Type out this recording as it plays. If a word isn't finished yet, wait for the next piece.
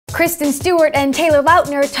Kristen Stewart and Taylor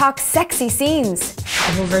Lautner talk sexy scenes. The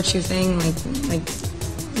whole virtue thing, like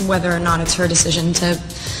whether or not it's her decision to,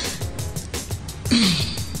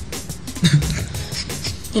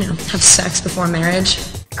 have sex before marriage.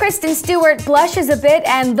 Kristen Stewart blushes a bit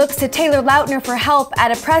and looks to Taylor Lautner for help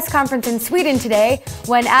at a press conference in Sweden today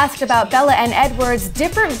when asked about Bella and Edward's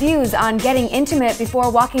different views on getting intimate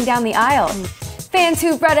before walking down the aisle. Fans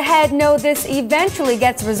who've read ahead know this eventually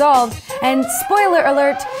gets resolved, and spoiler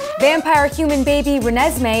alert, vampire human baby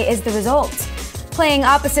Renesmee is the result. Playing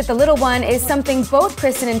opposite the little one is something both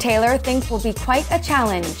Kristen and Taylor think will be quite a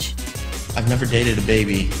challenge. I've never dated a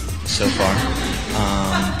baby so far,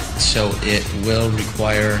 so it will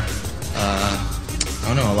require,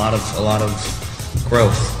 a lot of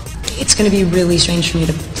growth. It's going to be really strange for me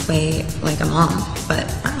to play like a mom,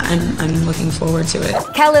 but I'm looking forward to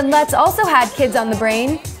it. Kellen Lutz also had kids on the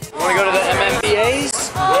brain. Want to go to the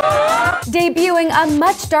MMVAs? Debuting a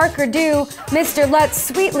much darker do, Mr. Lutz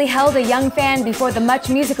sweetly held a young fan before the Much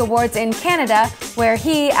Music Awards in Canada, where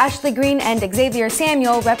he, Ashley Greene, and Xavier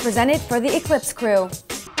Samuel represented for the Eclipse crew.